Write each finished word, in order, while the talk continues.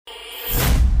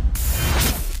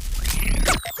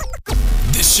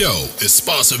show is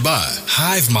sponsored by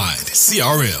HiveMind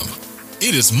CRM.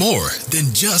 It is more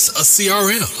than just a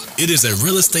CRM. It is a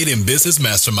real estate and business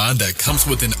mastermind that comes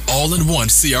with an all-in-one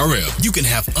CRM. You can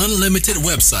have unlimited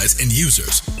websites and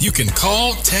users. You can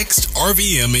call, text,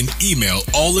 RVM, and email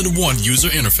all in one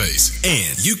user interface.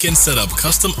 And you can set up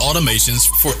custom automations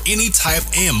for any type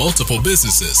and multiple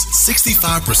businesses.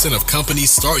 65% of companies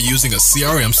start using a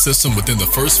CRM system within the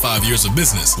first 5 years of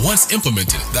business. Once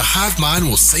implemented, the HiveMind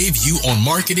will save you on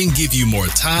marketing, give you more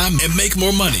time, and make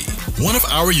more money. One of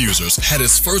our users had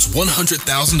his first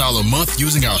 $100,000 month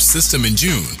using our system in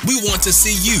June. We want to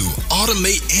see you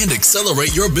automate and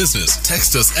accelerate your business.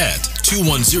 Text us at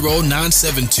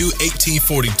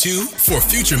 210-972-1842 for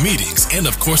future meetings, and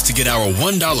of course to get our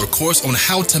 $1 course on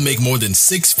how to make more than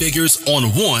 6 figures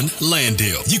on one land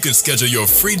deal. You can schedule your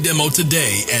free demo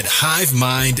today at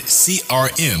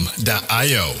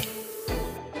hivemindcrm.io.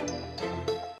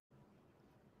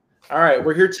 All right,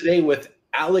 we're here today with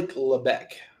Alec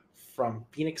Lebeck from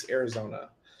Phoenix, Arizona.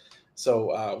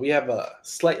 So we have a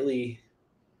slightly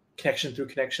connection through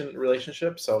connection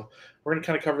relationship. So we're going to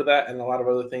kind of cover that and a lot of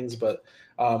other things. But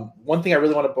one thing I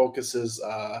really want to focus is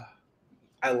I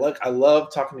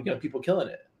love talking to young people killing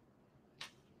it.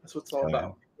 That's what it's all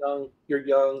about. You're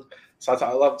young. So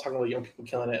I love talking about young people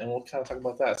killing it, and we'll kind of talk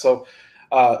about that. So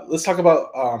let's talk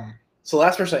about so the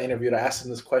last person I interviewed, I asked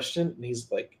him this question, and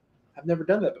he's like, I've never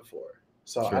done that before.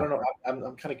 So sure. I don't know.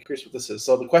 I'm kind of curious what this is.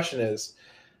 So the question is,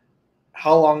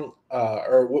 how long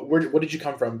or where did you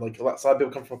come from? Like a lot of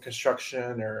people come from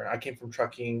construction, or I came from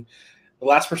trucking. The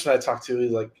last person I talked to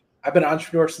is like, I've been an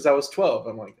entrepreneur since I was 12.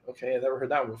 I'm like, okay, I never heard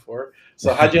that one before.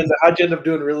 So how'd you end up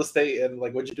doing real estate, and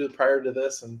like what'd you do prior to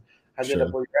this, and how'd you end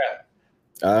up where you're at?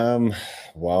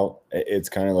 Well, it's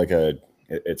kind of like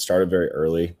it started very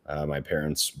early. My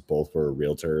parents both were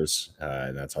realtors,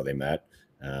 and that's how they met.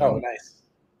 Oh, nice.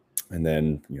 And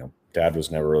then, Dad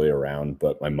was never really around,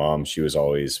 but my mom, she was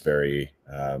always very,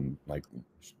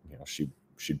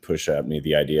 she'd push at me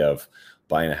the idea of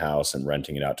buying a house and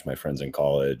renting it out to my friends in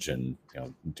college, and,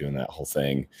 doing that whole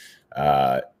thing.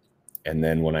 And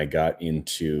then when I got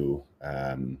into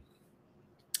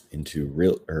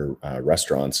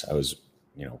restaurants, I was,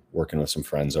 working with some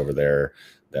friends over there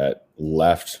that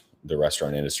left the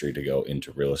restaurant industry to go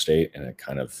into real estate. And it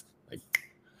kind of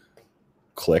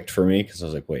clicked for me, because I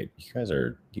was like, wait, you guys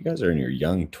are in your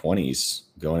young 20s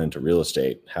going into real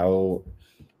estate. How?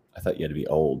 I thought you had to be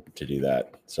old to do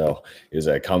that. So it was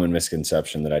a common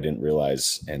misconception that I didn't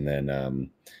realize. And then I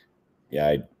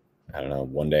don't know,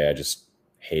 one day I just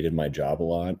hated my job a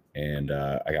lot, and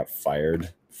I got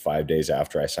fired 5 days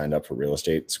after I signed up for real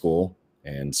estate school.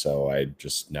 And so I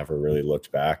just never really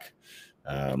looked back.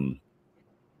 And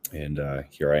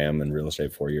here I am in real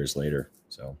estate 4 years later.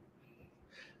 So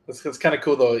it's kind of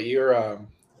cool though. You're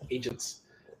agents.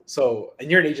 So,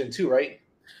 and you're an agent too, right?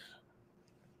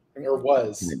 Or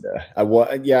was?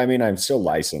 Yeah, I mean, I'm still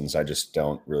licensed. I just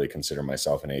don't really consider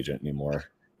myself an agent anymore.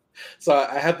 So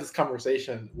I had this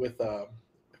conversation with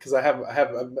because I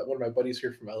met one of my buddies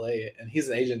here from LA, and he's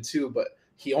an agent too, but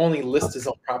he only lists his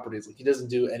own properties. Like he doesn't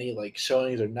do any like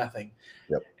showings or nothing.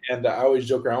 Yep. And I always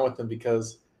joke around with him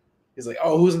because he's like,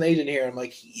 "Oh, who's an agent here?" I'm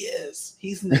like, "He is.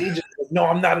 He's an agent." Like, no,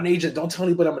 I'm not an agent. Don't tell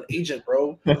anybody I'm an agent,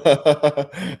 bro. Yeah,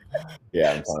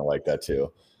 I'm kind of like that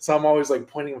too. So I'm always like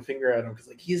pointing a finger at him because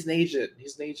like he's an agent.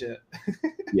 He's an agent.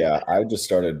 Yeah, I just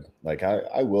started like I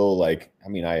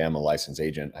am a licensed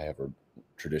agent. I have a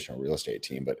traditional real estate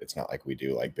team, but it's not like we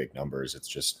do like big numbers. It's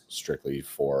just strictly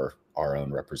for our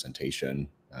own representation.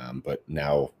 But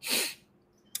now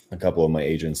a couple of my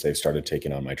agents, they've started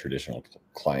taking on my traditional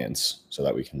clients so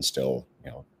that we can still,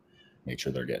 make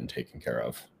sure they're getting taken care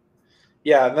of.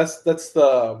 Yeah, and that's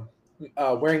the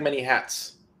wearing many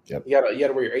hats. Yep. You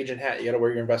gotta wear your agent hat. You gotta wear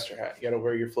your investor hat. You gotta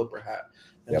wear your flipper hat.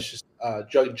 And It's just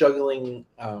juggling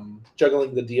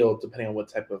the deal depending on what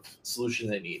type of solution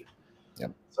they need.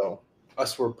 Yep. So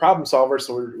we're problem solvers.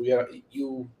 So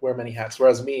you wear many hats.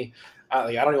 Whereas me,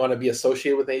 I don't even want to be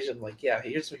associated with agent. I'm like, yeah,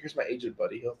 here's my agent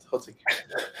buddy. He'll take care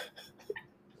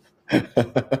of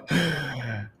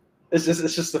it.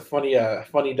 It's just a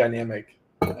funny dynamic.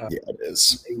 Yeah, it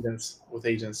is. With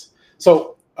agents.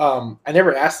 So I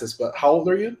never asked this, but how old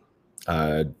are you?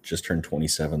 Just turned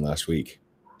 27 last week.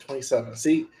 27.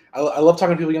 See, I love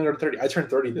talking to people younger than 30. I turned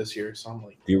 30 this year, so I'm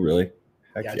like, do you really?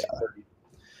 Heck yeah. I turned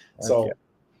 30.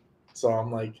 So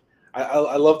I'm like,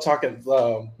 I love talking.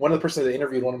 One of the persons that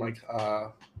interviewed, one of my,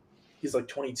 he's like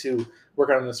 22,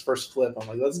 working on his first flip. I'm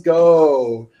like, let's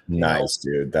go. Nice,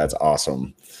 dude. That's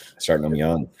awesome. Starting them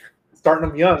young.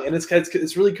 And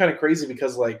it's really kind of crazy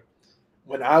because like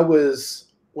when I was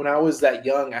that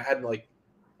young, I had like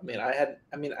I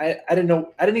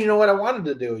didn't even know what I wanted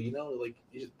to do. Like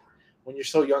when you're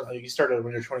so young, like you started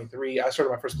when you're 23. I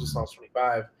started my first business when I was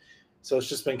 25. So it's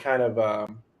just been kind of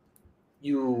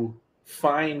you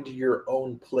find your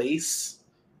own place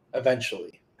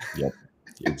eventually. Yep,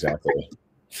 exactly.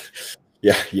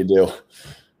 Yeah, you do.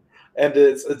 And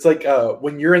it's like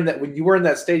when you were in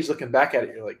that stage looking back at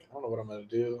it, you're like, I don't know what I'm gonna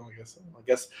do. I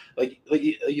guess like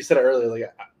you said it earlier,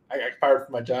 like I got fired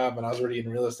from my job and I was already in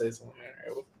real estate. So I'm like, all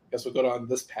right, well, I guess we'll go down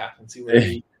this path and see where it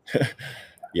leads.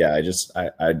 Yeah, I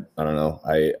don't know.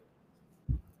 I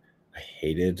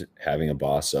hated having a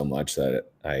boss so much that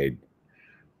I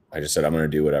just said I'm going to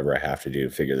do whatever I have to do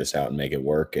to figure this out and make it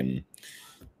work. And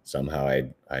somehow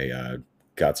I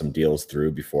got some deals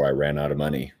through before I ran out of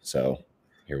money. So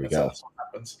here we go. That's what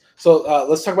happens. So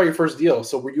let's talk about your first deal.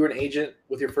 So were you an agent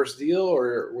with your first deal,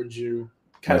 or would you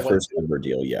kind of first ever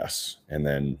deal? Yes. And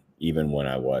then even when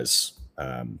I was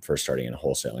first starting in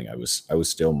wholesaling, I was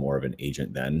still more of an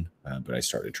agent then, but I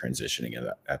started transitioning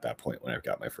at that point when I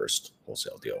got my first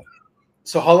wholesale deal.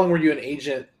 So how long were you an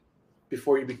agent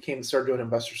before you started doing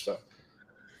investor stuff?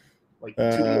 Like 2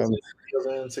 deals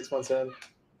in, 6 months in?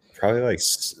 Probably like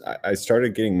I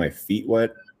started getting my feet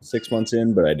wet 6 months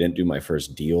in, but I didn't do my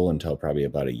first deal until probably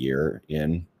about a year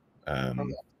in.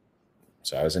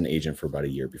 So I was an agent for about a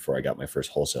year before I got my first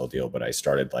wholesale deal, but I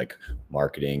started like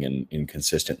marketing and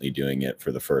consistently doing it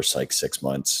for the first like 6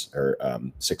 months or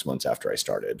 6 months after I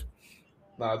started.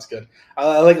 No, that's good.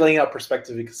 I like laying out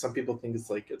perspective because some people think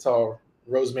it's all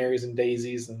rosemaries and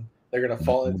daisies and they're going to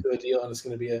fall into a deal and it's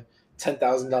going to be a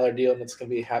 $10,000 deal and it's going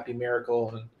to be a happy miracle.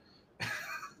 And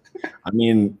I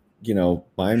mean,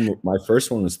 my first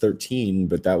one was 13,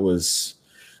 but that was,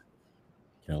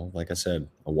 like I said,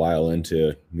 a while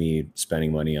into me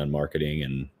spending money on marketing.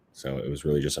 And so it was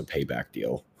really just a payback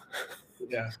deal.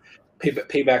 Yeah.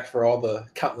 Payback for all the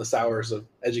countless hours of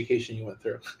education you went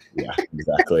through. Yeah,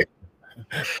 exactly.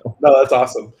 No, that's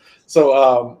awesome.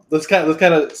 So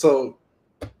so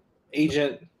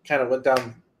agent kind of went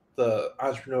down the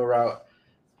entrepreneur route,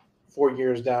 4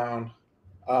 years down.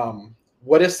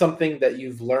 What is something that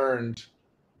you've learned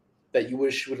that you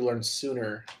wish you would have learned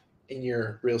sooner in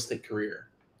your real estate career?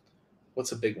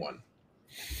 What's a big one?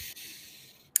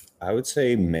 I would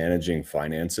say managing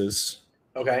finances.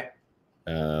 Okay.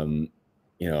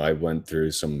 I went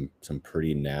through some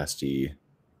pretty nasty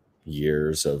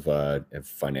years of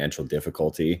financial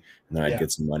difficulty, and then I'd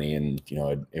get some money, and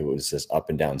it was this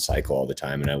up and down cycle all the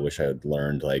time. And I wish I had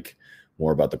learned like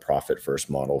more about the profit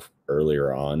first model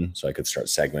earlier on, so I could start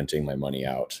segmenting my money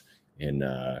out and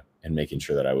making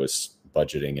sure that I was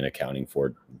budgeting and accounting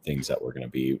for things that were going to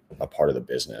be a part of the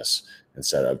business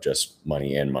instead of just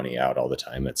money in, money out all the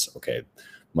time. It's okay,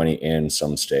 money in,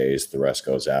 some stays, the rest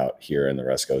goes out here and the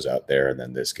rest goes out there, and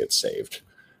then this gets saved.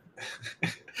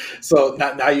 So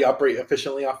now you operate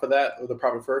efficiently off of that with the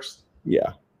profit first?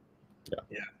 Yeah.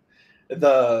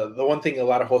 The one thing a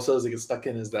lot of wholesalers get stuck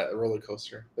in is that roller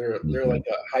coaster. They're like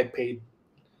a high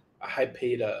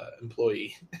paid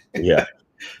employee. Yeah.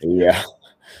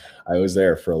 I was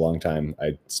there for a long time.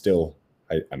 I still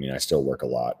work a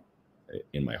lot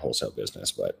in my wholesale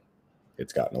business, but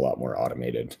it's gotten a lot more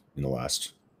automated in the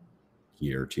last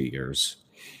year, 2 years.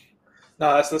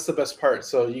 No, that's the best part.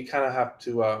 So you kind of have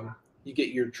to you get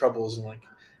your troubles and like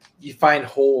you find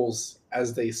holes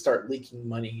as they start leaking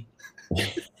money.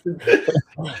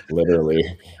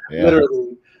 Literally. Yeah.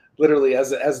 Literally as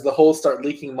the holes start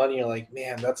leaking money, you're like,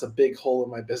 man, that's a big hole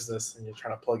in my business, and you're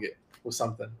trying to plug it with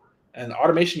something. And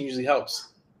automation usually helps.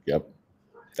 Yep.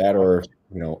 That, or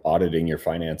auditing your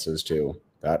finances too.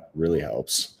 That really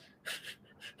helps.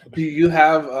 Do you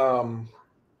have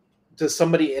does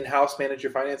somebody in-house manage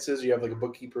your finances? You have like a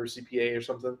bookkeeper, CPA, or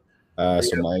something?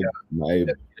 So my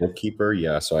bookkeeper,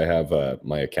 yeah. So I have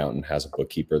my accountant has a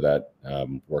bookkeeper that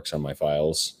works on my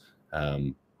files,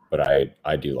 but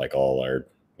I do like all our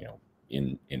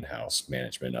in-house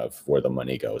management of where the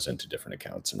money goes into different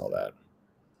accounts and all that.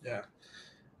 Yeah.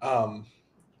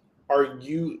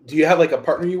 Do you have like a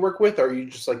partner you work with, or are you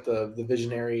just like the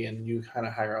visionary and you kind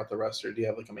of hire out the rest, or do you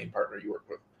have like a main partner you work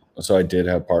with? So I did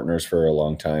have partners for a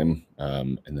long time,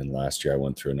 and then last year I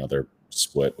went through another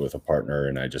split with a partner,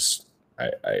 and I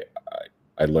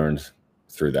learned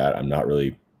through that I'm not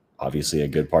really obviously a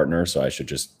good partner, so I should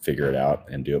just figure it out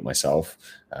and do it myself.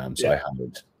 So I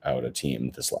hired out a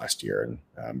team this last year, and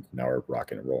now we're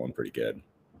rocking and rolling pretty good.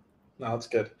 No, that's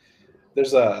good.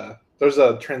 There's a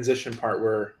transition part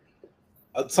where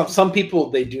some people,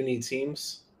 they do need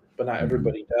teams, but not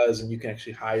everybody does, and you can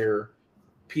actually hire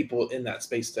people in that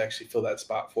space to actually fill that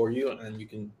spot for you, and then you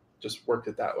can just work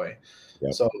it that way.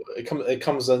 Yep. So it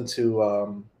comes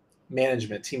into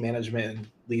management, team management, and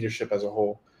leadership as a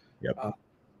whole. Yep. And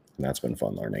that's been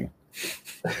fun learning.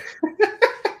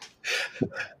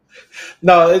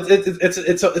 No,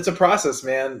 it's a process,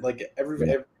 man. Like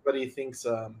everybody thinks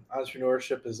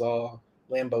entrepreneurship is all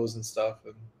Lambos and stuff,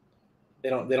 and they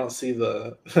don't see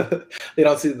the they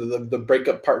don't see the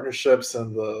breakup partnerships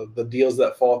and the deals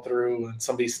that fall through, and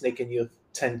somebody snaking you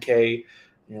 10K,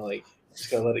 and you're like, you just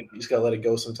gotta let it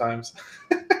go sometimes.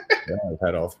 Yeah, I've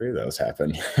had all three of those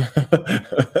happen.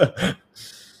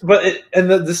 But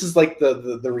this is like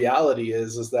the reality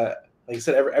is that, like I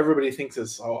said, everybody thinks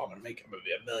it's, oh, I'm gonna be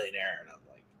a millionaire, and I'm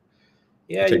like,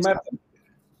 yeah, you might. Time.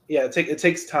 Yeah, it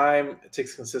takes time. It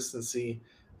takes consistency.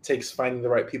 It takes finding the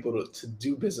right people to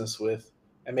do business with,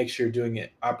 and make sure you're doing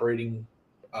it operating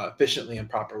efficiently and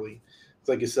properly. It's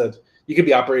like you said, you could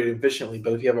be operating efficiently,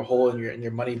 but if you have a hole in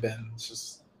your money bin, it's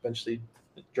just eventually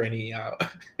draining you out.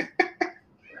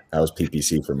 That was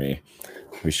PPC for me.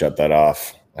 We shut that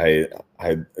off. I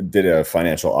did a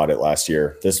financial audit last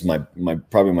year. This is my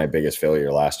probably my biggest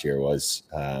failure last year was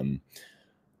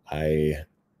I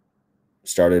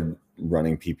started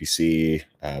running PPC,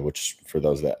 which for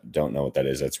those that don't know what that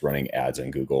is, that's running ads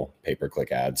in Google,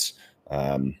 pay-per-click ads.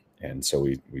 And so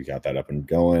we got that up and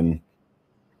going,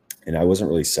 and I wasn't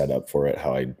really set up for it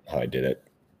how I did it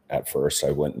at first.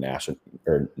 I went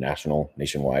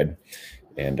nationwide,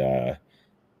 and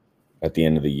at the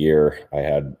end of the year, I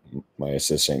had my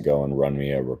assistant go and run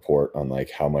me a report on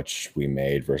like how much we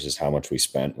made versus how much we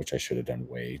spent, which I should have done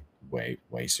way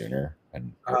sooner.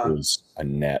 And it was a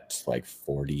net like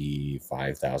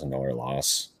 $45,000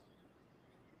 loss.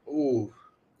 Ooh.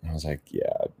 I was like,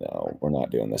 yeah, no, we're not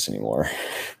doing this anymore.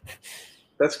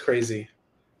 That's crazy.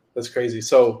 That's crazy.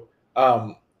 So,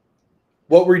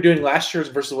 what were you doing last year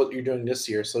versus what you're doing this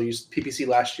year? So you used PPC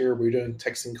last year. Were you doing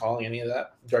texting, calling, any of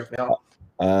that? Direct mail?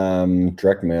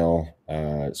 Direct mail.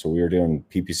 So we were doing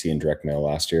PPC and direct mail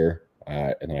last year,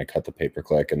 and then I cut the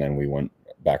pay-per-click, and then we went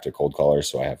back to cold callers.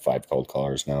 So I have 5 cold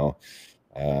callers now.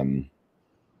 Yeah,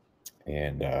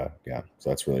 so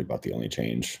that's really about the only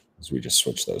change is we just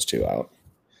switched those 2 out.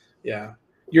 Yeah.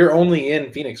 You're only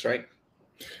in Phoenix, right?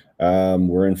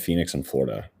 We're in Phoenix and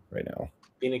Florida right now.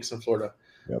 Phoenix and Florida.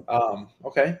 Yep.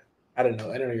 Okay. I didn't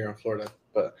know you're in Florida,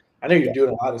 but I know you're doing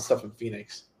a lot of stuff in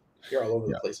Phoenix. You're all over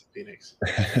the place in Phoenix.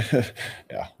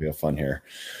 Yeah, we have fun here.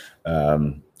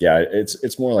 Yeah,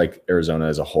 it's more like Arizona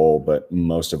as a whole, but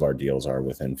most of our deals are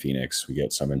within Phoenix. We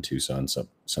get some in Tucson,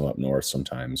 some up north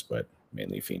sometimes, but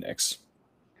mainly Phoenix.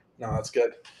 No, that's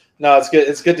good. No, it's good.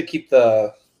 It's good to keep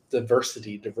the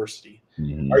diversity.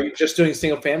 Mm-hmm. Are you just doing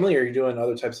single family, or are you doing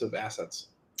other types of assets?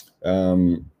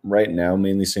 Right now,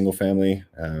 mainly single family.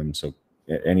 So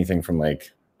anything from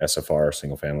like SFR,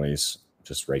 single families,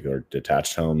 just regular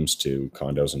detached homes, to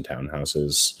condos and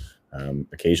townhouses.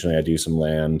 Occasionally I do some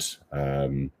land.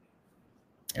 And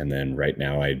then right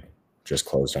now I just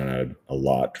closed on a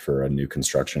lot for a new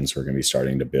construction. So we're going to be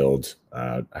starting to build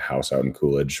a house out in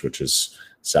Coolidge, which is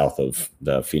south of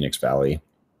the Phoenix Valley.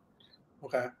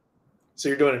 Okay. So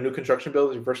you're doing a new construction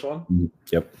build, your first one?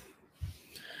 Yep.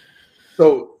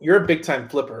 So you're a big time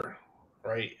flipper,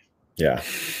 right? Yeah.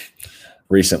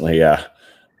 Recently, yeah.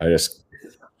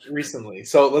 Recently.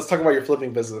 So let's talk about your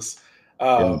flipping business.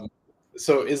 So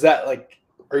is that like,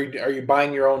 are you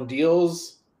buying your own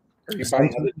deals? Are you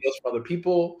buying other deals from other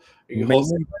people? Are you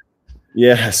hosting?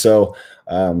 Yeah. So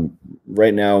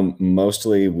right now,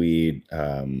 mostly we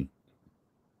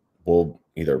will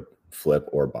either flip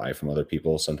or buy from other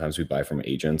people. Sometimes we buy from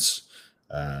agents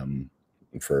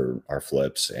for our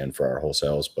flips and for our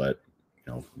wholesales, but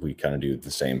we kind of do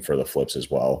the same for the flips as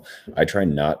well. I try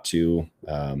not to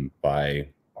buy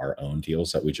our own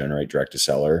deals that we generate direct to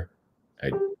seller.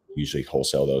 I usually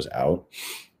wholesale those out.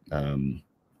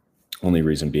 Only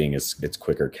reason being is it's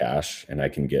quicker cash, and I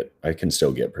can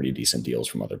still get pretty decent deals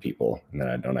from other people, and then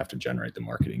I don't have to generate the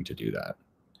marketing to do that.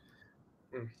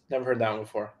 Never heard that one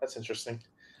before. That's interesting.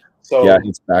 So yeah,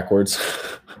 it's backwards.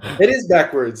 It is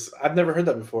backwards. I've never heard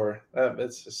that before.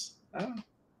 It's just, I don't know.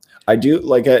 I do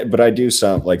but I do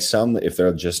some if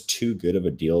they're just too good of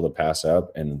a deal to pass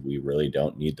up, and we really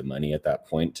don't need the money at that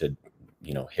point to,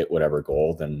 hit whatever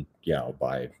goal, then yeah, I'll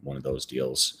buy one of those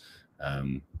deals.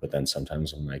 But then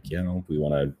sometimes I'm like, we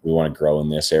want to grow in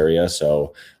this area,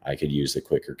 so I could use the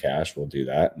quicker cash. We'll do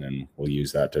that, and then we'll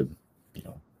use that to,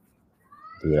 do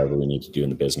whatever we need to do in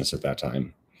the business at that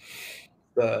time.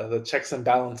 The checks and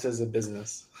balances of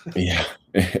business. Yeah.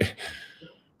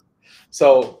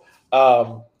 So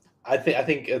I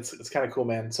think it's kind of cool,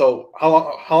 man. So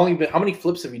how many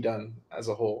flips have you done as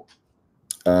a whole?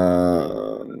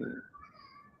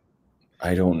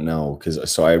 I don't know,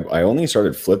 because I only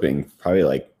started flipping probably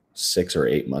like 6 or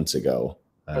 8 months ago.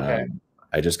 Okay.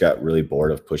 I just got really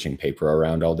bored of pushing paper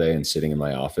around all day and sitting in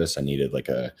my office. I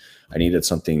needed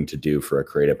something to do for a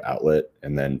creative outlet,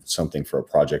 and then something for a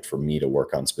project for me to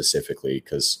work on specifically,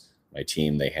 because my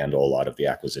team, they handle a lot of the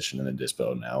acquisition and the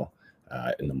dispo now,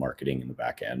 in the marketing and the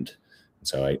back end.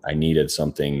 So I needed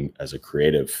something as a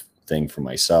creative thing for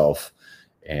myself.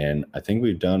 And I think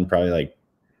we've done probably like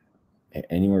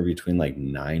anywhere between like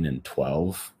 9 and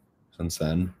 12 since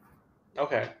then.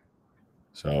 Okay.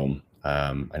 So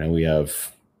I know we have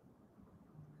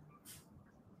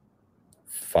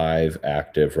 5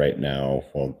 active right now.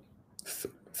 Well,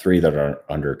 3 that are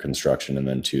under construction, and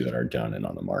then 2 that are done and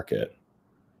on the market.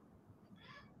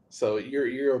 So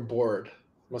you're bored.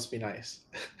 Must be nice.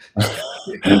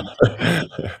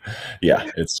 Yeah,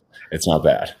 it's not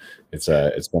bad. It's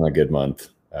been a good month.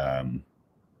 No,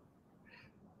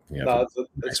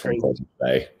 it's crazy.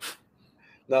 Today.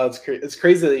 No, it's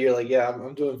crazy that you're like, yeah,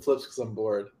 I'm doing flips because I'm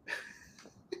bored.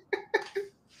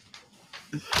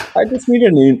 I just need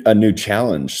a new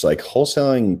challenge. Like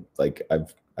wholesaling, like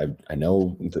I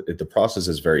know the process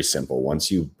is very simple.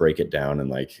 Once you break it down and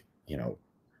like,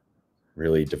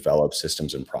 really develop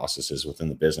systems and processes within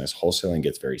the business, wholesaling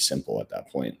gets very simple at that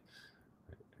point,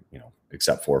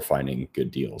 except for finding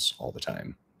good deals all the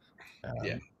time.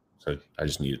 Yeah. So I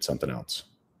just needed something else.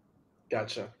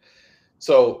 Gotcha.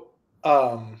 So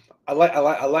I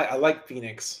like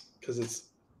Phoenix because it's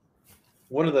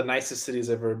one of the nicest cities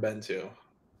I've ever been to.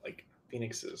 Like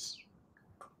Phoenix it's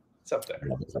up there.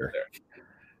 It's up there.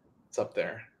 It's up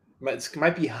there. It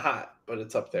might be hot, but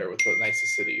it's up there with the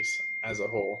nicest cities as a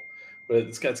whole. But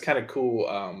it's kind of cool.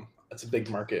 It's a big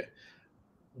market.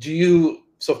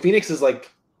 So Phoenix is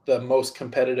like the most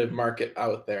competitive market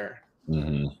out there.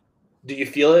 Mm-hmm. Do you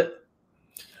feel it?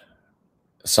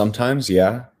 Sometimes,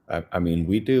 yeah. I mean,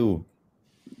 we do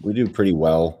pretty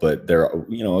well, but there,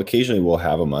 occasionally we'll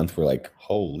have a month where like,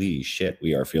 holy shit,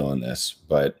 we are feeling this.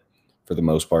 But for the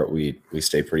most part, we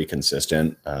stay pretty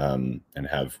consistent, and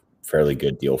have fairly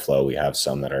good deal flow. We have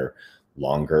some that are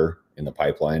longer in the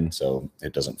pipeline, so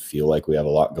it doesn't feel like we have a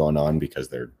lot going on, because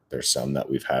there's some that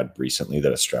we've had recently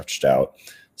that have stretched out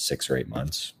 6 or 8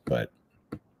 months. But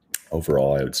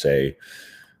overall, I would say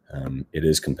it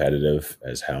is competitive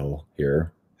as hell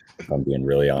here. If I'm being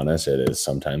really honest, it is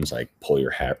sometimes like pull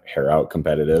your hair out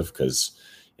competitive, because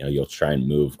you'll try and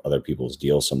move other people's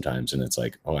deals sometimes, and it's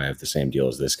like, oh, I have the same deal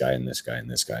as this guy and this guy and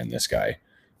this guy and this guy.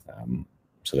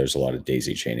 So there's a lot of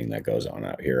daisy chaining that goes on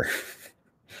out here.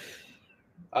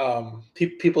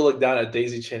 People look down at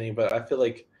daisy chaining, but I feel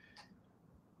like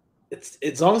it's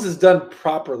as long as it's done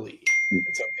properly,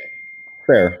 it's okay.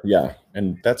 Fair, yeah,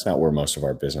 and that's not where most of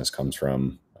our business comes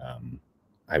from.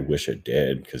 I wish it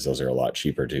did, because those are a lot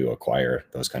cheaper to acquire,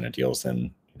 those kind of deals,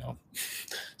 than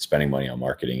spending money on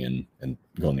marketing and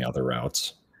going the other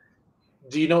routes.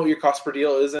 Do you know what your cost per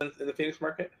deal is in the Phoenix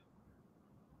market?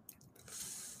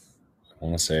 I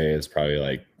want to say it's probably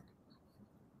like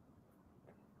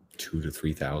 2,000 to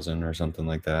 3,000 or something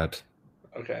like that.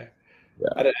 Okay. Yeah.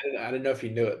 I didn't know if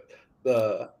you knew it.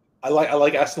 I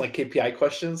like asking like KPI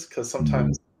questions, because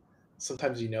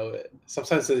sometimes you know it.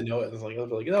 Sometimes they know it, and it's like,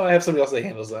 I have somebody else that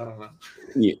handles that. I don't know.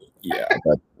 Yeah,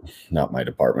 that's not my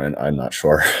department. I'm not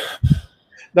sure.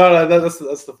 No, that's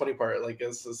the funny part. Like,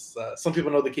 it's just, some people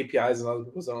know the KPIs and other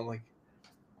people don't. Like,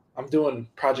 I'm doing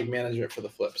project management for the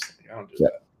flips. Like, I don't do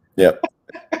that. Yep.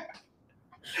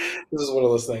 This is one of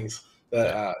those things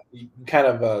that you can kind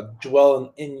of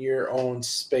dwell in your own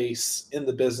space in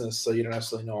the business, so you don't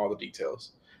necessarily know all the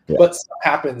details. Yeah. But stuff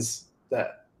happens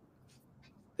that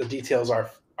the details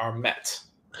are met.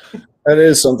 That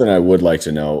is something I would like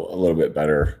to know a little bit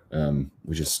better.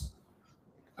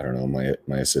 I don't know,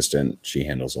 my assistant, she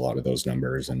handles a lot of those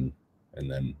numbers, and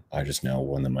then I just know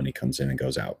when the money comes in and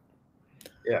goes out.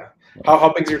 Yeah.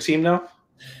 How big's your team now?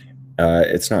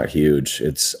 It's not huge.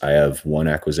 I have 1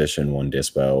 acquisition, 1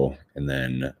 dispo, and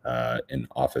then an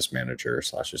office manager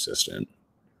 / assistant.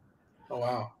 Oh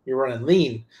wow, you're running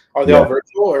lean. Are they all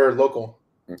virtual or local?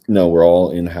 No, we're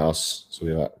all in-house. So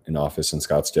we have an office in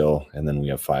Scottsdale, and then we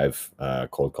have 5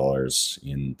 cold callers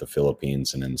in the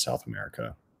Philippines and in South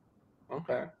America.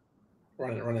 Okay,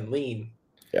 running lean.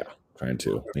 Yeah, trying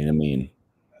to lean and mean.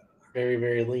 Very,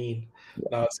 very lean.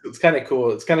 Yeah. No, it's kind of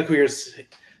cool. It's kind of cool.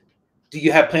 Do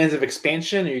you have plans of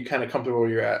expansion, or are you kind of comfortable where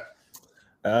you're at?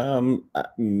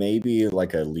 Maybe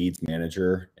like a leads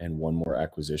manager and 1 more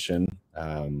acquisition.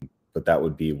 But that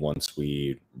would be once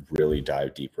we really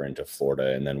dive deeper into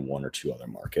Florida, and then 1 or 2 other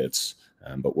markets.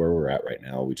 But where we're at right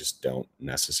now, we just don't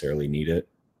necessarily need it.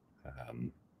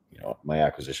 My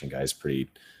acquisition guy is pretty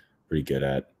good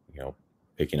at,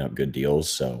 picking up good deals.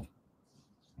 So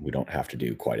we don't have to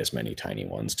do quite as many tiny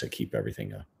ones to keep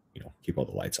everything keep all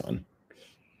the lights on.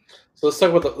 So let's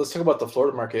talk about the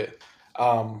Florida market.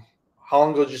 How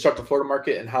long ago did you start the Florida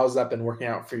market, and how has that been working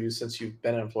out for you since you've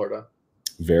been in Florida?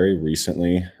 Very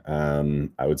recently,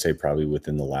 I would say probably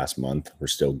within the last month. We're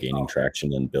still gaining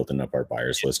traction and building up our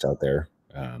buyers list out there.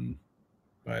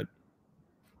 But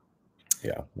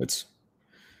yeah,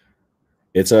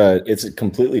 it's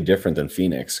completely different than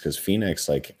Phoenix, because Phoenix,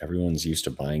 like, everyone's used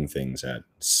to buying things at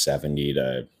 70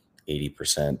 to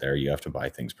 80%. There, you have to buy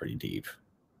things pretty deep.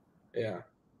 Yeah,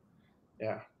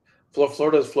 yeah.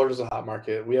 Florida's a hot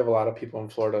market. We have a lot of people in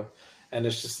Florida, and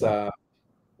it's just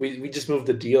we just moved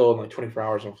the deal in like 24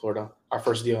 hours in Florida. Our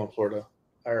first deal in Florida,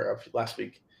 last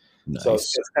week. Nice. So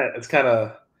it's kind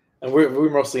of, and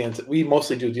we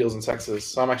mostly do deals in Texas.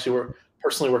 So we're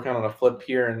personally working on a flip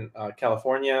here in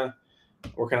California,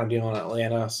 working on a deal in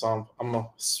Atlanta. So I'm gonna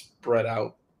spread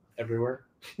out everywhere.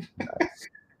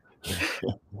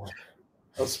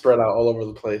 I'll spread out all over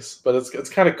the place, but it's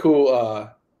kind of cool,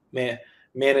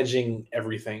 managing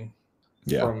everything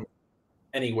from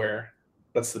anywhere.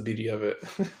 That's the beauty of it.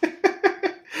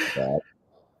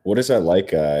 What is that like,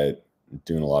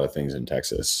 doing a lot of things in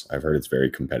Texas? I've heard it's very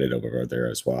competitive over there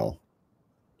as well.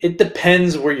 It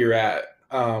depends where you're at.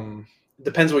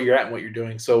 Depends where you're at and what you're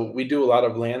doing. So we do a lot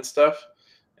of land stuff,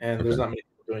 and there's not many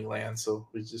people doing land, so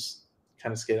we just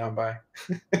kind of skate on by.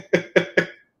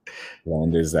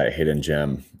 Land is that hidden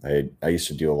gem. I used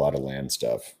to do a lot of land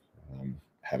stuff.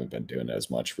 Haven't been doing it as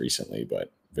much recently,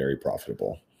 but very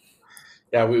profitable.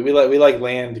 Yeah, we like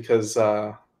land because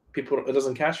it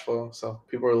doesn't cash flow, so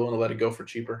people are willing to let it go for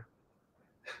cheaper.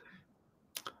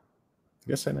 I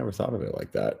guess I never thought of it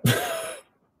like that.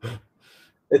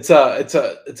 It's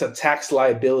a tax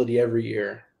liability every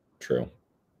year. True.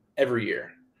 Every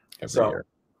year.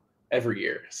 Every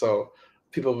year. So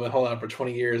people have been holding on for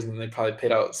 20 years, and they probably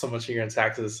paid out so much a year in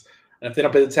taxes. And if they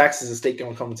don't pay the taxes, the state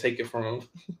can come and take it from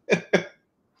them.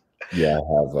 Yeah,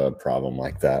 I have a problem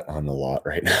like that on the lot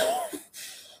right now.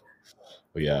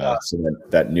 But yeah, so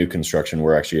that new construction,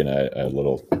 we're actually in a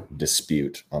little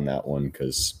dispute on that one,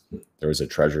 because there was a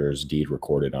treasurer's deed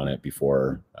recorded on it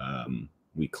before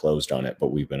we closed on it,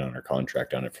 but we've been under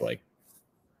contract on it for like,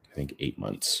 I think, 8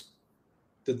 months.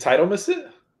 Did title miss it?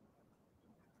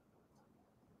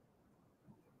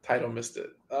 Title missed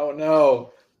it. Oh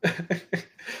no.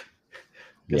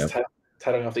 Guess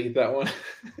title have to eat that one.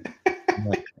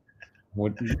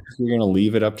 You're gonna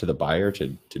leave it up to the buyer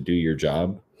to do your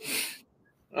job?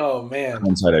 Oh man.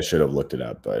 Hindsight, I should have looked it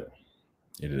up, but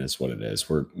it is what it is.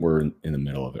 We're in the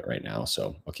middle of it right now,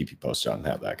 so I'll keep you posted on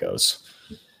how that goes.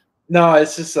 No,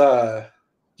 it's just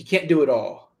you can't do it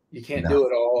all. You can't do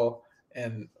it all.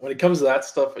 And when it comes to that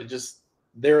stuff, it just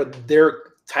they're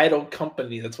title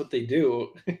company. That's what they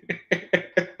do. I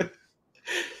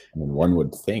mean, one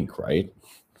would think, right?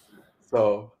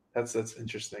 So that's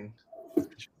interesting.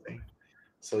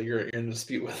 So you're in a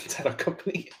dispute with the title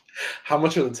company. How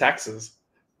much are the taxes?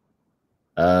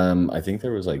 I think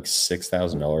there was like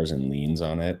 $6,000 in liens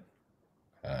on it.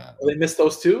 They missed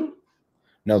those too?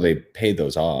 No, they paid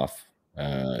those off.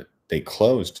 They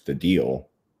closed the deal.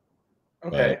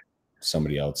 Okay. But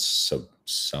somebody else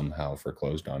somehow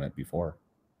foreclosed on it before.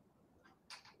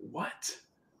 What?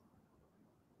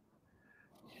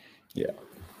 Yeah.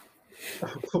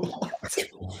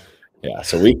 Yeah.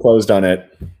 So we closed on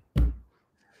it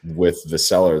with the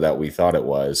seller that we thought it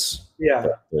was. Yeah.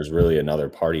 But there's really another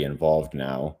party involved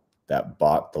now that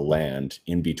bought the land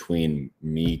in between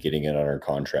me getting it under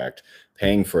contract,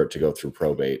 paying for it to go through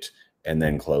probate, and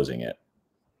then closing it.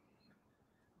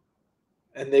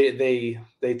 And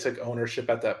they took ownership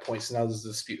at that point. So now there's a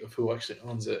dispute of who actually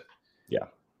owns it. Yeah.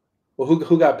 Well,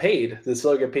 who got paid? Did the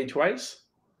seller get paid twice?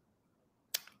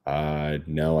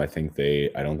 No, I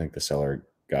don't think the seller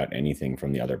got anything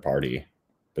from the other party,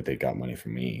 but they got money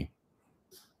from me.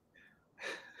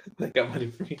 They got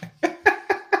money from me.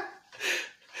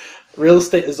 Real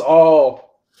estate is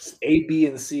all A, B,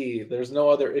 and C. There's no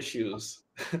other issues.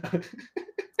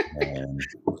 And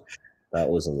that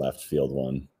was a left field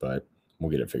one, but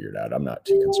we'll get it figured out. I'm not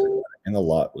too concerned about it. And the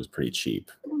lot was pretty cheap,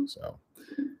 so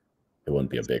it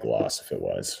wouldn't be a big loss if it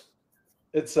was.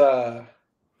 It's the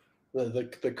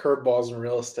curveballs in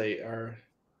real estate are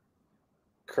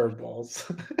curveballs.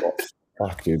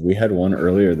 Fuck, dude, we had one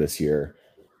earlier this year,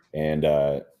 and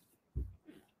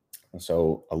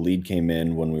so a lead came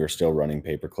in when we were still running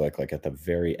pay-per-click, like at the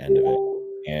very end of it,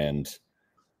 and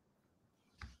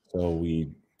so we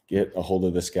get a hold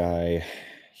of this guy.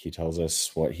 He tells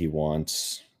us what he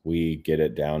wants. We get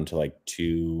it down to like I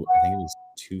think it was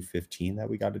 215 that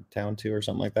we got it down to, or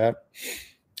something like that.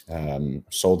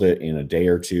 Sold it in a day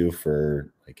or two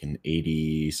for like an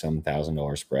 $80-some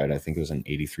thousand spread. I think it was an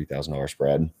 $83,000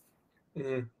 spread.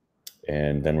 Mm-hmm.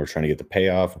 And then we're trying to get the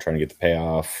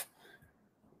payoff.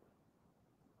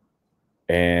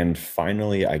 And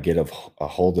finally, I get a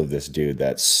hold of this dude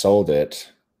that sold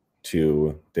it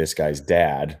to this guy's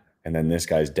dad. And then this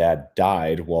guy's dad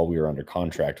died while we were under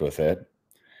contract with it.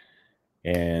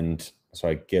 And so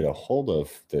I get a hold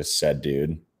of this said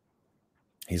dude.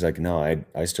 He's like, no,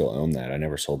 I still own that. I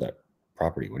never sold that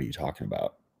property. What are you talking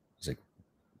about? I was like,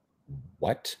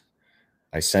 what?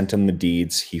 I sent him the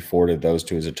deeds. He forwarded those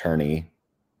to his attorney.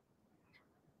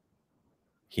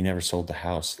 He never sold the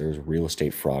house. There was real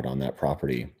estate fraud on that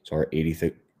property. So our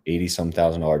 $80-some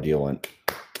thousand deal went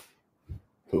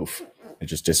poof. It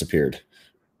just disappeared.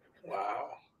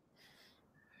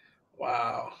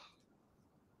 Wow.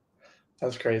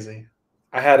 That's crazy.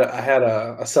 I had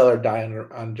a seller die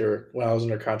under when I was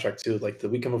under contract too. Like the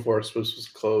weekend before it was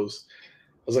closed.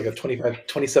 It was like a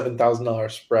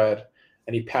 $27,000 spread,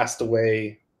 and he passed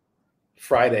away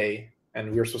Friday,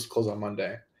 and we were supposed to close on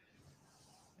Monday.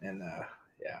 And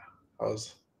yeah, I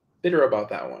was bitter about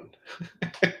that one.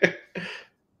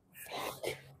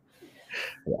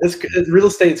 Real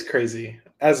estate's crazy.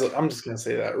 I'm just gonna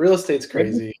say that real estate's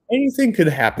crazy. Anything could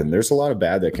happen. There's a lot of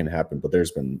bad that can happen, but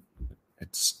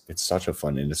it's such a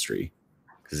fun industry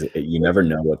because you never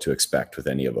know what to expect with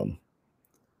any of them.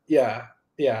 Yeah.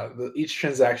 Each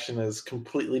transaction is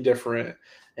completely different,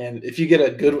 and if you get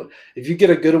a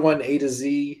good one A to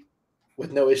Z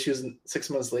with no issues, and 6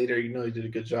 months later, you know you did a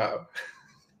good job.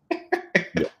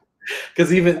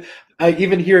 Because even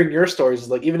hearing your stories,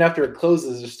 like even after it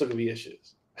closes, there's still gonna be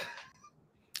issues.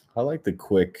 I like the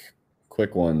quick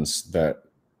ones that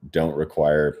don't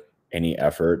require any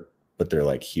effort, but they're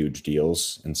like huge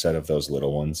deals instead of those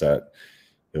little ones that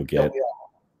you'll get.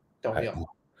 I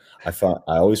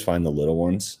always find the little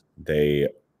ones, they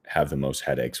have the most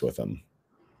headaches with them.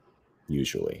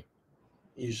 Usually.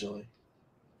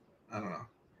 I don't know.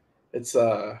 It's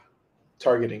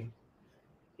targeting.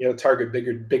 You know, target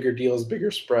bigger deals,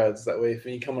 bigger spreads. That way, if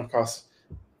you come across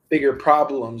bigger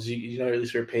problems, you know at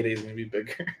least your payday is going to be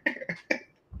bigger.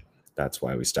 That's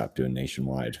why we stopped doing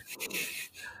nationwide.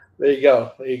 There you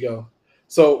go.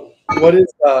 So, what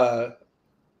is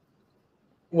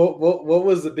what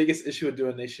was the biggest issue with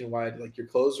doing nationwide? Like your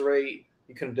close rate,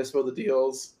 you couldn't dispo the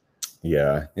deals.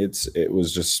 Yeah, it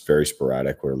was just very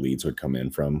sporadic where leads would come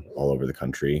in from all over the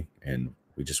country, and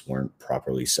we just weren't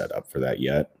properly set up for that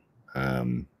yet,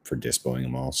 for dispoing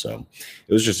them all. So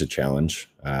it was just a challenge.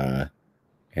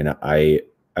 And I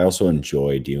also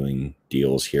enjoy doing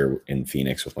deals here in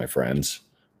Phoenix with my friends.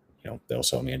 You know, they'll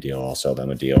sell me a deal, I'll sell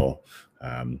them a deal.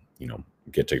 You know,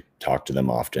 get to talk to them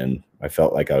often. I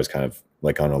felt like I was kind of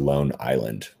like on a lone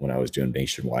island when I was doing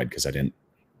nationwide because I didn't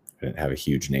have a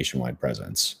huge nationwide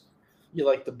presence. You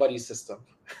like the buddy system?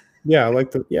 Yeah, I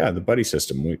like the buddy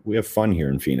system. We have fun here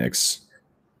in Phoenix.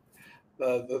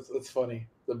 That's funny.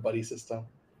 The buddy system.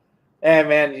 And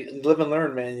man, you live and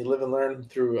learn, man. You live and learn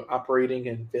through operating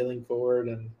and failing forward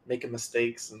and making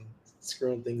mistakes and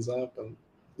screwing things up and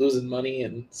losing money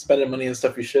and spending money on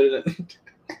stuff you shouldn't.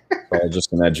 All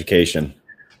just an education.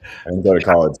 I didn't go to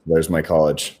college. There's my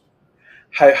college.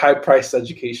 High priced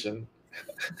education.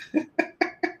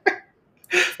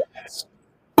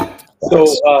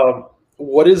 So,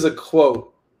 what is a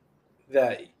quote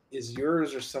that is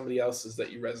yours or somebody else's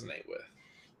that you resonate with?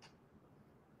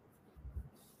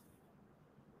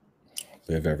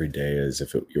 Live every day as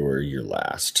if it were your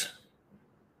last.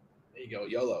 There you go,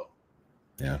 YOLO.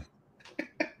 Yeah.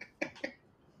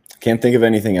 Can't think of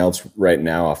anything else right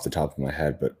now off the top of my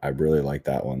head, but I really like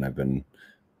that one. I've been,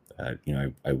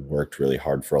 I worked really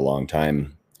hard for a long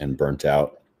time and burnt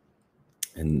out,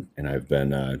 and I've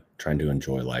been trying to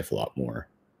enjoy life a lot more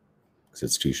because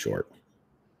it's too short.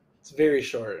 It's very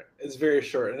short.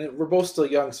 And we're both still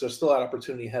young, so there's still a lot of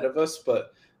opportunity ahead of us,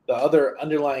 but the other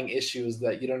underlying issue is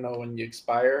that you don't know when you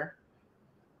expire.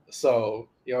 So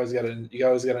you always gotta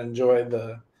enjoy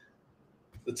the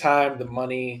time, the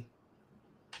money,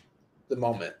 the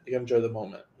moment. You gotta enjoy the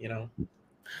moment, you know.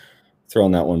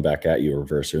 Throwing that one back at you,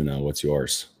 reverse Uno. What's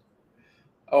yours?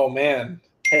 Oh man.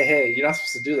 Hey, you're not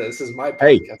supposed to do that. This is my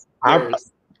podcast. Hey,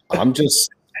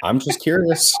 I'm just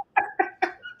curious.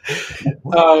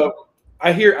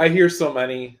 I hear so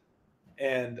many,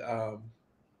 and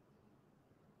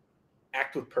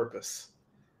act with purpose.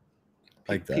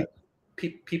 Like that.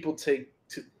 People take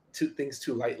two things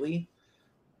too lightly,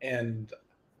 and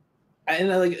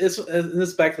like this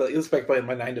back in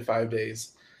my 9 to 5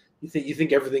 days. You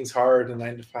think everything's hard in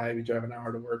 9 to 5. You drive an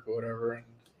hour to work or whatever, and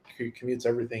commutes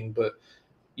everything. But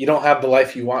you don't have the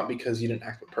life you want because you didn't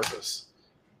act with purpose.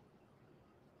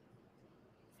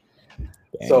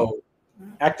 Dang. So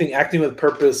acting with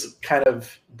purpose kind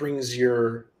of brings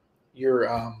your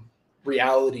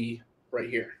reality right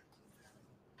here.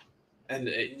 And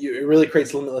it really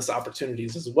creates limitless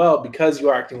opportunities as well because you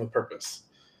are acting with purpose.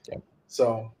 Yep.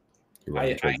 So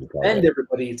I towards the commend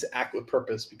everybody to act with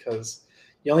purpose because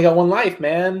you only got one life,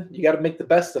 man. You got to make the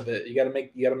best of it. You got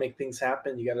to make things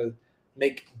happen. You got to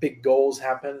make big goals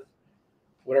happen,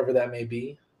 whatever that may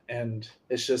be. And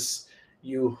it's just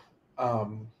you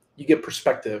get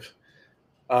perspective.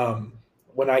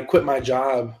 When I quit my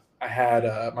job, I had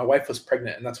my wife was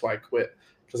pregnant, and that's why I quit,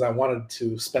 because I wanted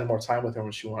to spend more time with her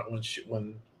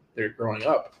when they're growing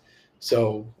up.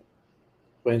 So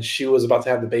when she was about to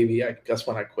have the baby, that's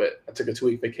when I quit. I took a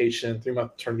 2-week vacation,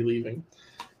 3-month maternity leave, and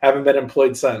haven't been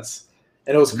employed since.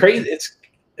 And it was crazy.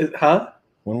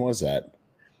 When was that?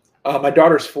 My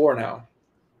daughter's 4 now.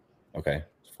 Okay,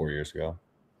 4 years ago.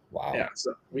 Wow. Yeah,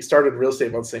 so we started real estate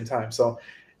about the same time. So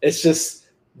it's just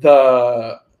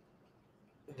the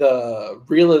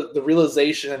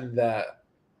realization that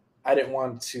I didn't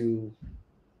want to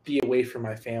be away from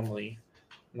my family,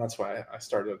 and that's why I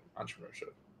started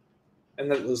entrepreneurship. And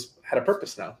that had a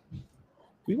purpose now.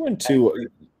 We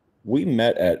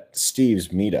met at Steve's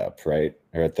meetup, right?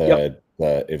 Or at the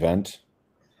event,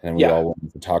 and we all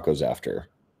went for tacos after.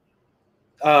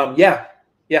 Yeah.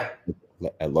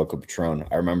 At Local Patron,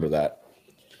 I remember that.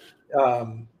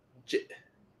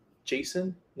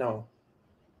 Jason? No.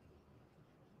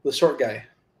 The short guy.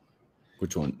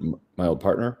 Which one? My old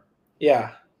partner?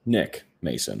 Yeah. Nick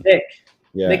Mason. Nick.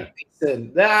 Yeah. Nick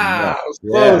Mason. I was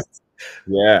close.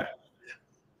 Yeah.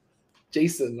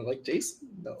 Jason. I'm like, Jason?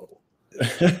 No. You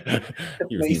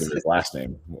were thinking his last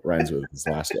name. Rhymes with his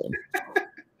last name.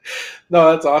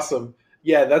 No, that's awesome.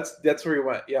 Yeah, that's where we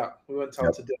went. Yeah. We went to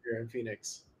dinner in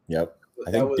Phoenix. Yep.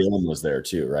 I think Dylan was there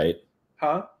too, right?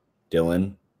 Huh?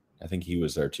 Dylan. I think he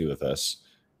was there too with us.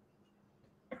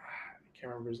 I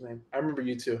can't remember his name. I remember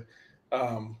you two.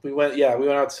 We went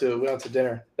out to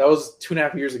dinner. That was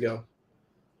 2.5 years ago.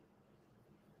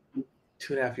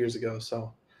 2.5 years ago.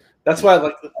 So that's why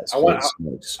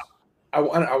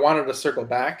I wanted to circle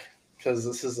back, because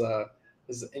this is a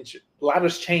lot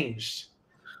has changed.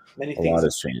 Many things. A lot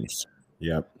has changed.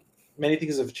 Yep. Many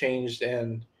things have changed,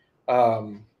 and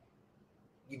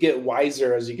you get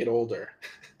wiser as you get older.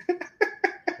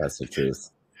 That's the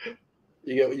truth.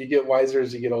 You get wiser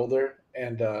as you get older,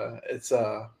 and it's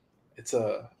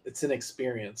an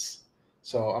experience.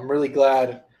 So I'm really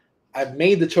glad I've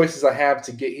made the choices I have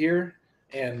to get here,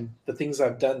 and the things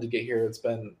I've done to get here. It's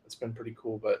been pretty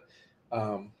cool. But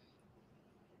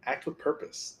act with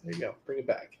purpose. There you go. Bring it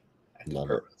back. Love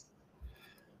it.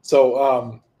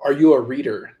 So are you a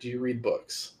reader? Do you read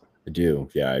books? I do.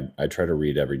 Yeah, I try to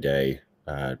read every day,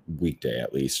 weekday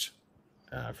at least,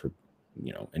 for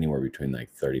anywhere between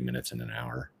like 30 minutes and an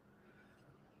hour.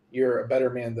 You're a better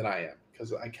man than I am,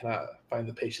 because I cannot find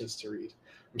the patience to read.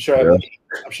 I'm sure I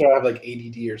have like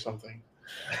ADD or something.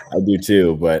 I do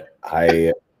too, but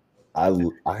I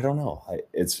don't know.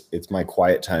 It's my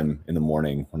quiet time in the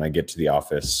morning when I get to the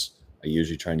office. I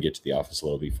usually try and get to the office a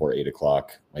little before 8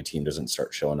 o'clock. My team doesn't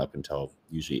start showing up until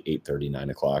usually 8:30, 9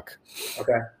 o'clock.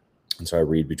 Okay. And so I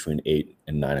read between 8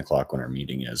 and 9 o'clock when our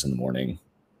meeting is in the morning.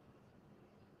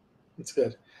 It's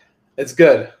good. It's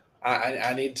good.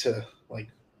 I need to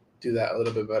do that a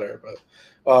little bit better.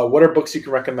 But what are books you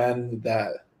can recommend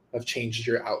that have changed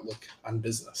your outlook on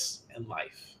business and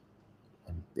life?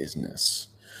 On business.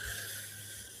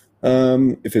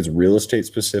 If it's real estate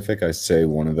specific, I'd say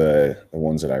one of the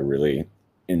ones that I really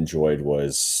enjoyed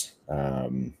was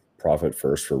Profit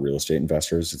First for Real Estate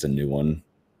Investors. It's a new one.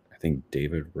 I think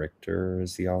David Richter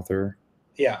is the author.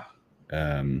 Yeah.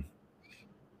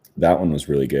 That one was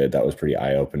really good. That was pretty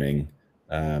eye-opening.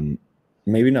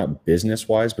 Maybe not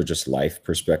business-wise, but just life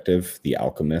perspective. The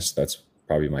Alchemist. That's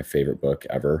probably my favorite book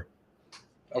ever.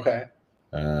 Okay.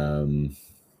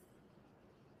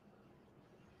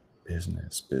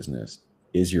 Business.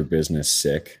 Is your business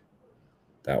sick?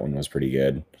 That one was pretty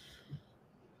good.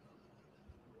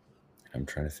 I'm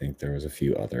trying to think. There was a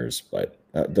few others, but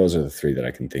those are the three that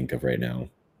I can think of right now.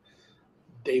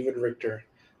 David Richter.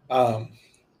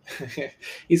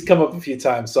 He's come up a few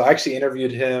times. So I actually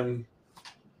interviewed him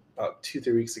about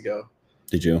 2-3 weeks ago.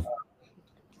 Did you?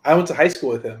 I went to high school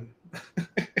with him.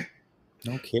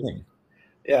 No kidding.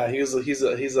 Yeah, he's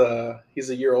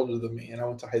a year older than me, and I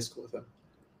went to high school with him.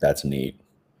 That's neat.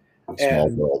 Small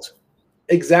world.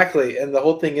 Exactly. And the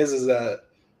whole thing is that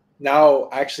now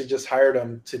I actually just hired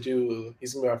him to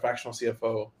he's going to be my fractional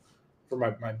CFO for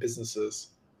my businesses.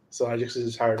 So I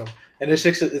just hired him. And it's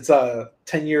a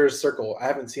 10 years circle. I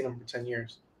haven't seen him for 10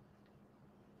 years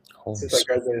since I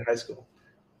graduated high school.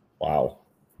 Wow.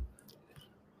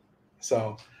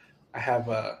 So I have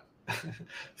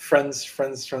friends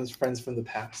from the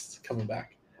past coming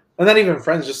back. And not even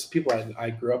friends, just people I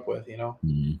grew up with,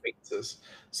 acquaintances.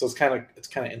 So it's kind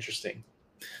of interesting.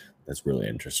 That's really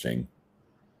interesting.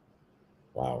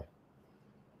 Wow.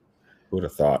 Who would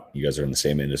have thought you guys are in the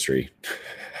same industry?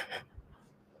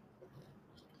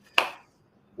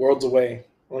 Worlds away.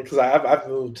 Because I've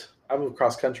moved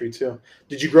cross country too.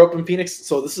 Did you grow up in Phoenix?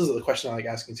 So this is the question I like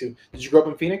asking too. Did you grow up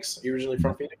in Phoenix? Are you originally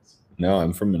from Phoenix? No,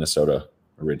 I'm from Minnesota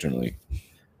originally.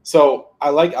 So I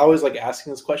always like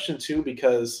asking this question too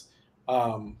because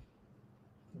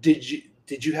did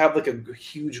you have like a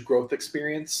huge growth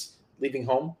experience leaving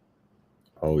home?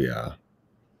 Oh yeah,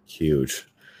 huge.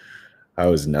 I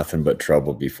was nothing but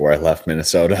trouble before I left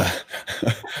Minnesota.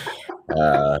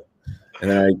 And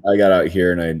then I got out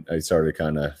here and I started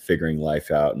kind of figuring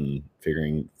life out and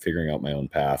figuring out my own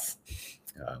path.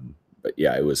 But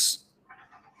yeah, it was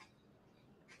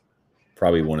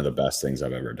probably one of the best things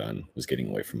I've ever done was getting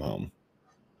away from home.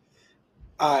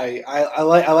 I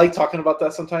like talking about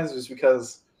that sometimes just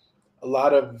because a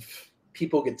lot of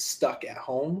people get stuck at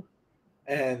home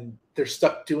and they're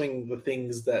stuck doing the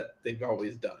things that they've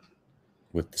always done.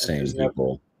 With the same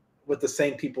people. With the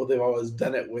same people they've always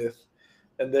done it with.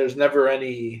 And there's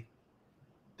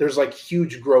like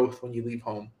huge growth when you leave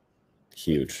home.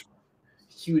 Huge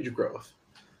growth.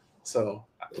 So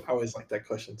I always like that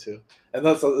question too. And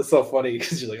it's so funny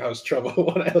because you're like, I was trouble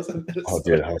when I was in Minnesota. Oh,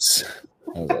 dude, I was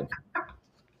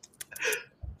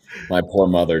my poor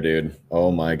mother, dude.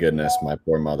 Oh my goodness, my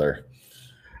poor mother.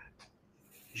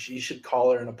 You should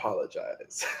call her and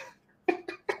apologize.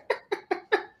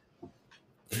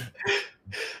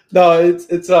 No,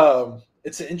 it's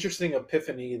an interesting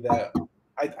epiphany that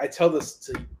I tell this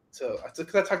to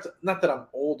because I talked to, not that I'm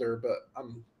older, but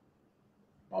I'm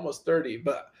almost 30,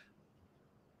 but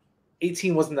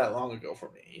 18 wasn't that long ago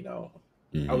for me,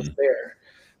 I was there.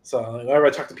 So whenever I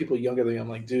talk to people younger than me, I'm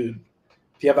like, dude,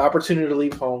 if you have the opportunity to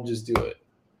leave home, just do it.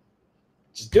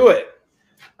 Just do it.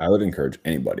 I would encourage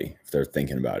anybody, if they're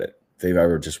thinking about it, if they've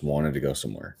ever just wanted to go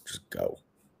somewhere, just go.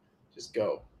 Just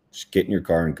go. Just get in your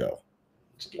car and go.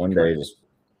 One day,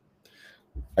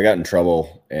 I got in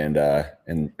trouble, and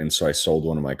so I sold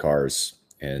one of my cars,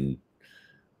 and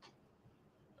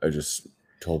I just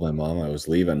told my mom I was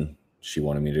leaving. She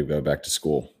wanted me to go back to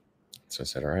school, so I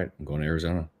said, "All right, I'm going to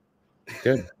Arizona."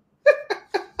 Good.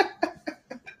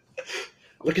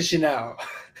 Look at you now,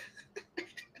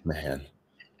 man.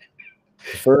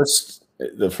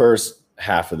 The first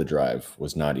half of the drive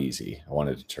was not easy. I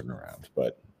wanted to turn around,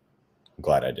 but I'm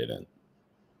glad I didn't.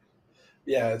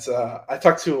 Yeah, it's I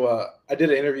did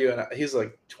an interview and he's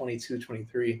like 22,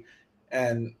 23,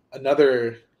 and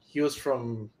he was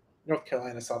from North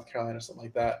Carolina, South Carolina, something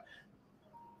like that.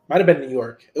 Might have been New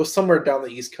York. It was somewhere down the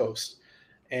East Coast.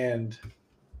 And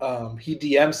he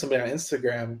DM'd somebody on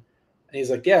Instagram and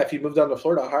he's like, yeah, if you move down to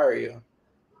Florida, I'll hire you.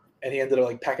 And he ended up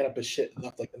like packing up his shit and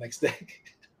left like the next day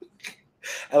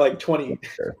at like 20.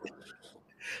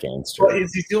 Gangster. But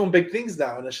he's doing big things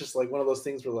now. And it's just like one of those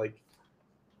things where like,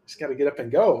 just got to get up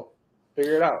and go.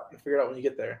 Figure it out. Figure it out when you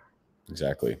get there.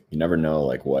 Exactly. You never know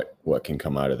like what can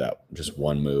come out of that just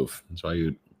one move. That's why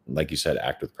you, like you said,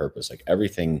 act with purpose. Like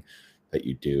everything that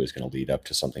you do is going to lead up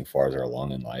to something farther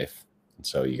along in life. And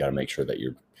so you got to make sure that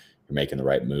you're making the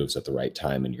right moves at the right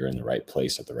time and you're in the right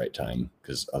place at the right time,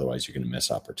 because otherwise you're going to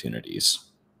miss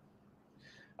opportunities.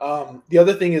 The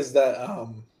other thing is that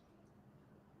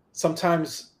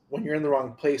sometimes when you're in the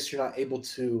wrong place, you're not able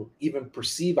to even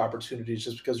perceive opportunities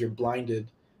just because you're blinded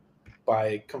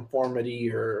by conformity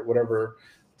or whatever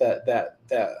that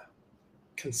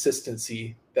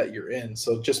consistency that you're in.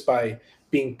 So just by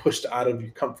being pushed out of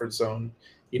your comfort zone,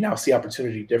 you now see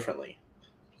opportunity differently.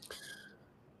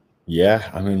 Yeah,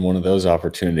 I'm in one of those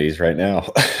opportunities right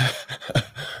now.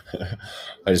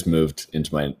 I just moved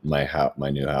into my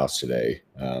new house today,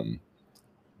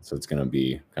 so it's going to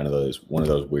be kind of one of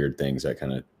those weird things that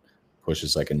kind of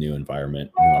pushes like a new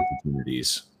environment, new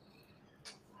opportunities.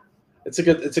 It's a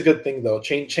good thing though.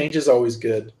 Change is always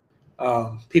good.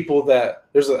 I think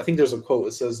there's a quote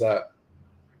that says that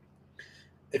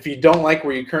if you don't like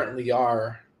where you currently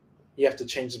are, you have to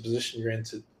change the position you're in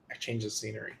to change the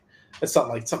scenery. It's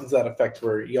something to that effect,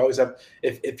 where you always have,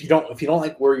 if you don't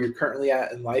like where you're currently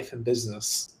at in life and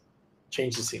business,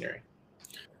 change the scenery.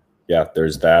 Yeah,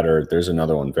 there's that, or there's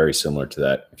another one very similar to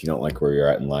that. If you don't like where you're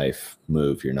at in life,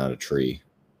 move. You're not a tree.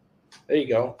 There you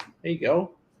go.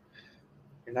 You're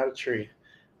not a tree.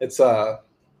 It's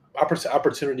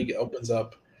opportunity opens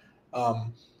up.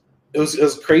 It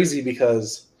was crazy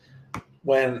because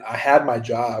when I had my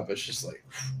job, it's just like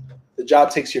the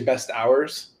job takes your best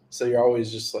hours, so you're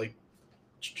always just like,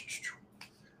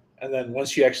 and then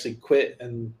once you actually quit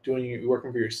and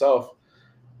working for yourself,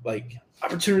 like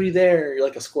opportunity there, you're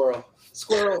like a squirrel.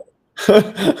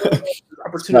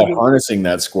 Opportunity. Harnessing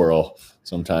that squirrel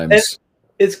sometimes. And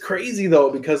it's crazy though,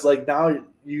 because like now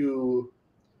you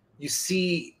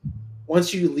see,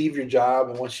 once you leave your job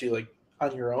and once you like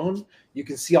on your own, you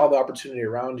can see all the opportunity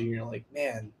around you. And you're like,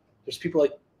 man,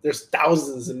 there's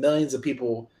thousands and millions of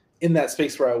people in that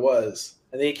space where I was,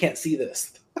 and they can't see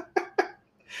this. It's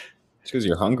because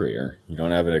you're hungrier. You don't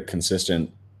have a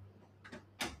consistent,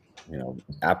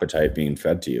 appetite being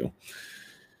fed to you.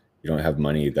 You don't have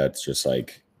money that's just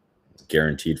like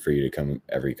guaranteed for you to come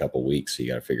every couple weeks. So you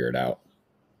got to figure it out.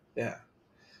 Yeah.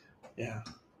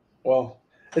 Well,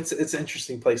 it's an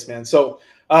interesting place, man. So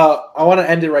I want to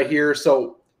end it right here.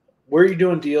 So where are you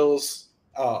doing deals?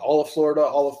 All of Florida,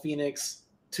 all of Phoenix,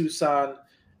 Tucson,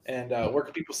 and where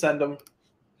can people send them?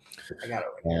 I got it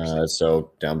right here.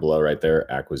 So down below right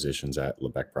there, acquisitions at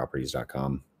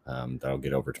lebeckproperties.com. That'll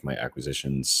get over to my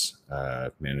acquisitions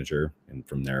manager, and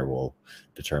from there we'll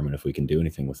determine if we can do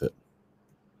anything with it.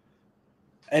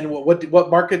 And what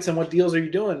markets and what deals are you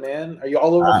doing, man? Are you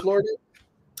all over Florida?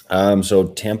 So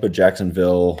Tampa,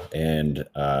 Jacksonville, and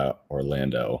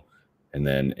Orlando, and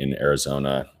then in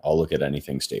Arizona, I'll look at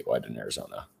anything statewide in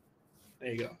Arizona.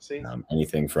 There you go. See,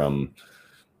 anything from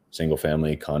single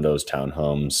family, condos,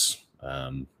 townhomes.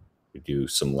 We do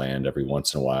some land every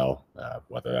once in a while,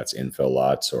 whether that's infill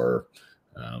lots or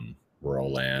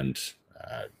rural land,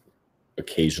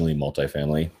 occasionally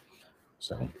multifamily.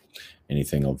 So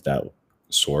anything of that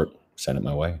sort, send it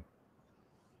my way.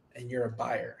 And you're a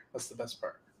buyer. That's the best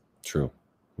part. True.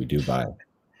 We do buy.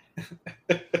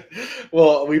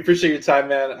 Well, we appreciate your time,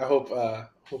 man. I hope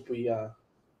we had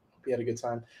a good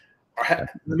time. Let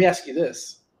me ask you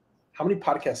this. How many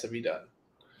podcasts have you done?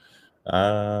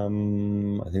 I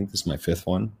think this is my fifth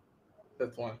one.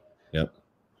 Fifth one. Yep.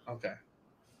 Okay.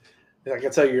 I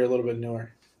can tell you're a little bit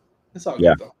newer. It's all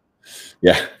good though.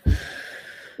 Yeah.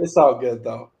 It's all good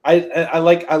though. I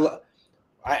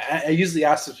usually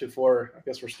ask this before. I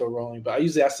guess we're still rolling, but I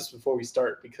usually ask this before we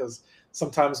start, because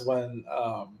sometimes when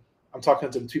I'm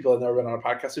talking to people that have never been on a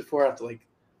podcast before, I have to like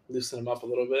loosen them up a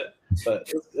little bit. But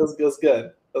it was good.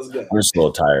 It was good. I'm just a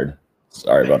little tired.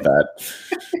 Sorry about that.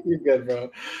 You're good, bro.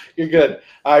 You're good.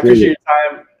 I appreciate your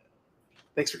time.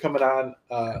 Thanks for coming on.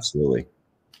 Absolutely.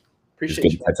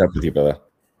 Appreciate you. Catch up with you, brother.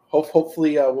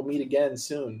 Hopefully we'll meet again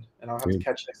soon, and I'll have to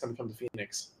catch you next time you come to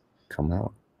Phoenix. Come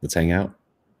out. Let's hang out.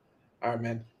 All right,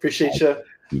 man. Appreciate you.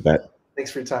 You bet.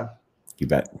 Thanks for your time. You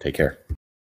bet. Take care.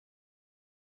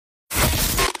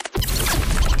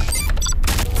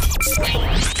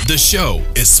 The show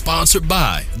is sponsored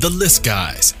by The List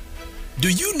Guys. Do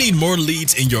you need more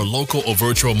leads in your local or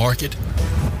virtual market?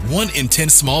 1 in 10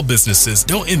 small businesses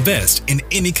don't invest in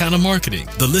any kind of marketing.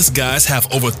 The List Guys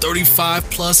have over 35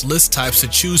 plus list types to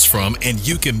choose from, and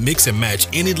you can mix and match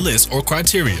any list or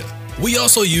criteria. We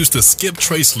also use the skip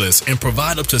trace list and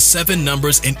provide up to 7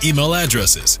 numbers and email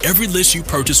addresses. Every list you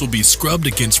purchase will be scrubbed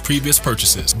against previous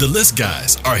purchases. The List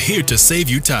Guys are here to save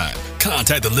you time.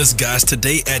 Contact the List Guys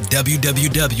today at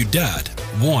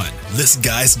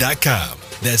www.1listguys.com.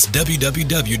 That's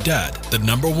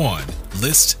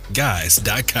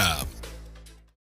www.1listguys.com.